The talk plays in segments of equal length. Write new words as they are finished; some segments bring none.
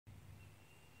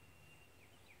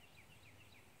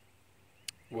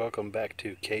Welcome back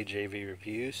to KJV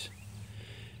Reviews.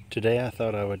 Today I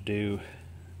thought I would do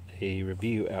a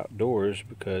review outdoors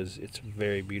because it's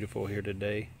very beautiful here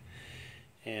today.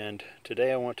 And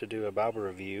today I want to do a Bible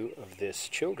review of this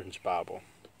children's Bible.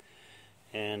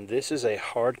 And this is a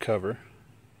hardcover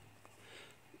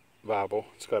Bible.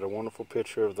 It's got a wonderful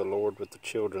picture of the Lord with the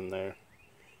children there.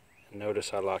 And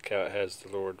notice I like how it has the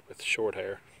Lord with short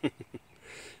hair.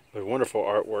 But wonderful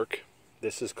artwork.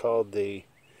 This is called the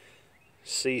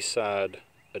Seaside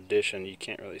edition. You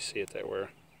can't really see it that way.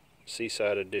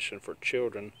 Seaside edition for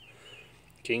children.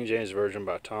 King James Version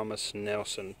by Thomas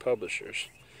Nelson Publishers.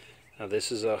 Now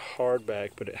this is a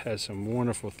hardback, but it has some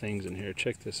wonderful things in here.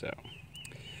 Check this out.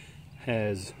 It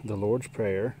has the Lord's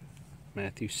Prayer,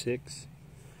 Matthew 6.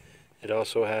 It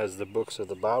also has the books of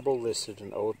the Bible listed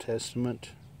in Old Testament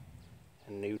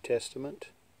and New Testament.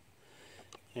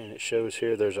 And it shows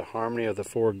here there's a harmony of the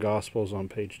four Gospels on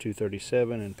page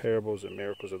 237 and Parables and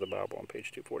Miracles of the Bible on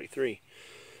page 243.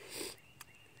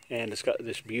 And it's got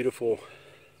this beautiful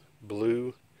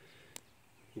blue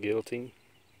gilding.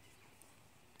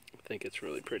 I think it's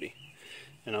really pretty.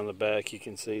 And on the back you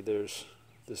can see this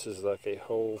is like a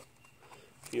whole,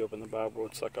 if you open the Bible,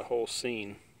 it's like a whole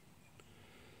scene.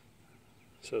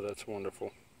 So that's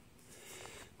wonderful.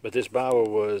 But this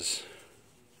Bible was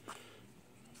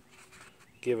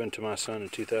given to my son in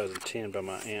 2010 by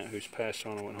my aunt, who's passed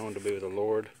on and went home to be with the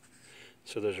Lord.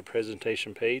 So there's a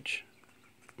presentation page,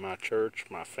 my church,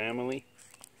 my family.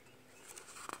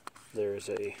 There's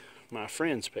a my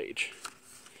friends page.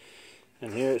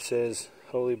 And here it says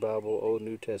Holy Bible, Old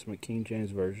New Testament, King James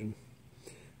Version,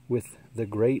 with the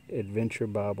Great Adventure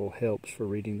Bible helps for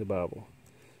reading the Bible.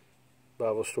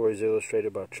 Bible stories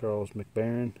illustrated by Charles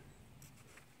McBarron,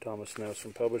 Thomas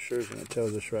Nelson Publishers, and it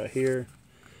tells us right here,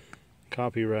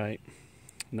 copyright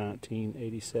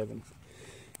 1987.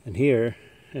 And here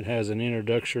it has an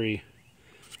introductory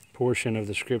portion of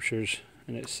the scriptures,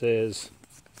 and it says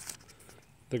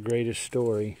the greatest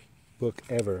story book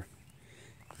ever.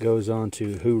 Goes on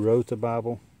to who wrote the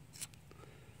Bible,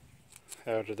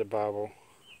 how did the Bible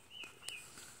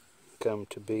come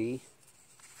to be,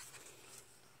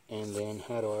 and then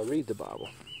how do I read the Bible.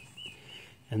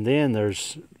 And then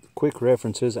there's quick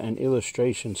references and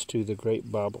illustrations to the great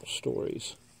Bible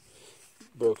stories,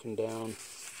 broken down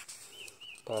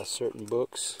by certain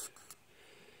books.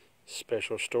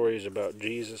 Special stories about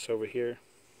Jesus over here.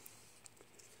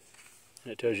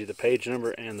 And it tells you the page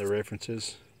number and the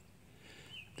references.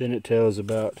 Then it tells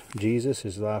about Jesus,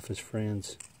 his life, his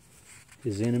friends,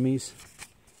 his enemies.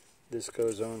 This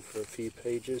goes on for a few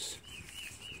pages.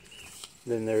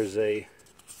 Then there's a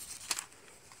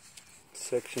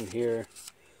section here,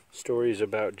 stories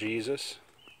about Jesus,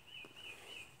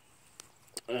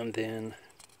 and then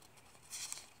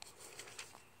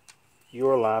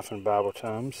your life in Bible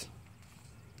times,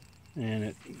 and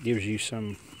it gives you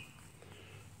some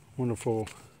wonderful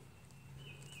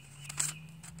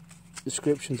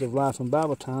descriptions of life in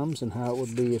Bible times and how it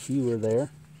would be if you were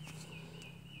there.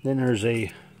 Then there's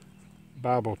a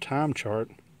Bible time chart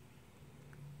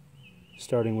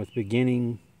starting with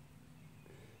beginning,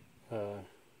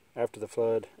 after the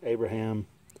flood, Abraham,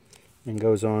 and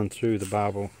goes on through the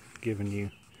Bible, giving you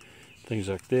things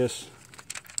like this.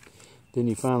 Then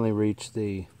you finally reach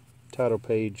the title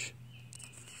page,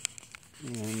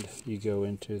 and you go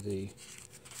into the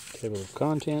table of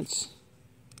contents.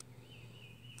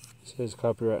 It says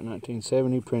copyright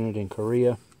 1970, printed in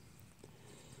Korea.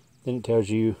 Then it tells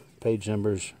you page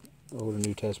numbers, Old and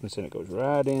New Testaments, and it goes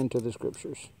right into the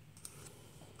scriptures.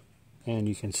 And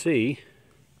you can see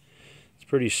it's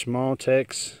pretty small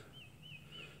text,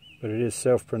 but it is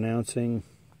self-pronouncing.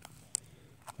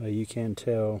 You can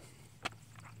tell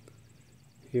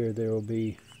here there will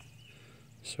be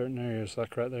certain areas,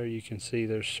 like right there you can see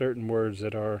there's certain words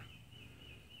that are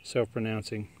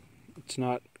self-pronouncing. It's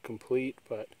not complete,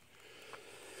 but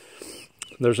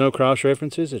there's no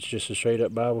cross-references. It's just a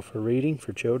straight-up Bible for reading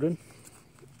for children.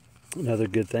 Another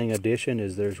good thing, addition,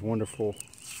 is there's wonderful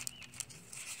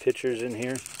pictures in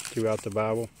here throughout the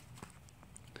Bible.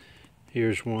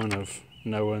 Here's one of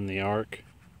Noah and the ark.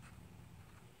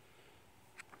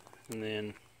 And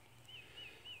then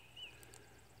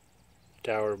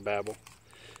Tower of Babel.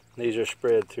 These are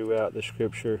spread throughout the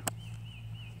scripture.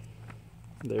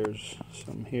 There's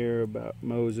some here about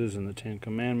Moses and the Ten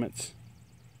Commandments.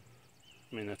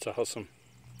 I mean, that's awesome.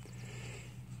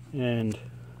 And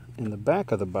in the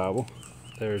back of the Bible,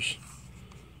 there's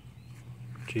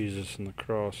Jesus and the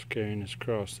cross, carrying his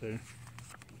cross there.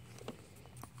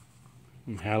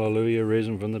 And hallelujah,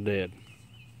 risen from the dead.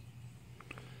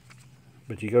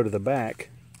 But you go to the back,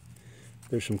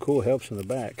 there's some cool helps in the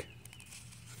back.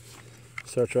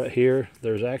 Starts right here.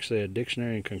 There's actually a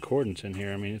dictionary and concordance in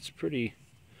here. I mean, it's pretty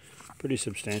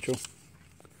substantial.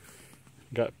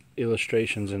 Got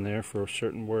illustrations in there for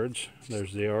certain words.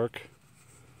 There's the Ark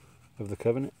of the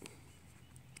Covenant.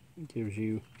 It gives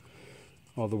you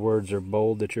all the words are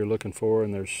bold that you're looking for,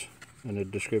 and there's a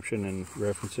description and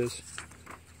references.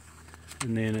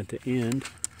 And then at the end,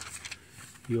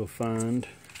 you'll find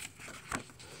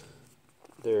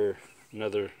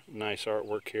another nice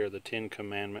artwork here, the 10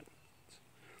 Commandments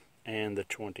and the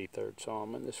 23rd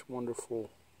Psalm, and this wonderful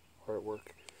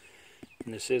artwork.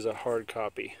 And this is a hard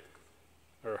copy,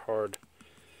 or hard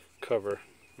cover,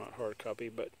 not hard copy,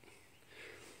 but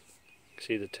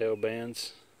see the tail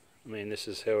bands? I mean, this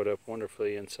is held up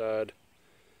wonderfully inside.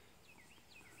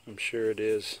 I'm sure it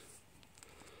is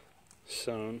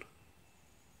sewn,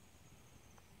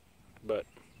 but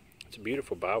it's a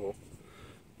beautiful Bible.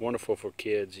 Wonderful for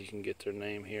kids. You can get their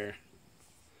name here.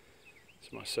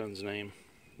 It's my son's name.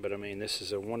 But I mean, this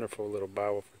is a wonderful little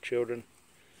Bible for children.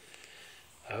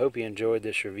 I hope you enjoyed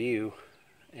this review,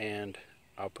 and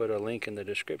I'll put a link in the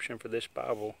description for this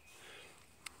Bible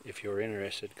if you're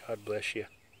interested. God bless you,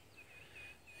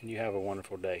 and you have a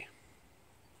wonderful day.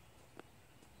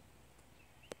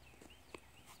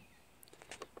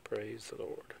 Praise the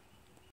Lord.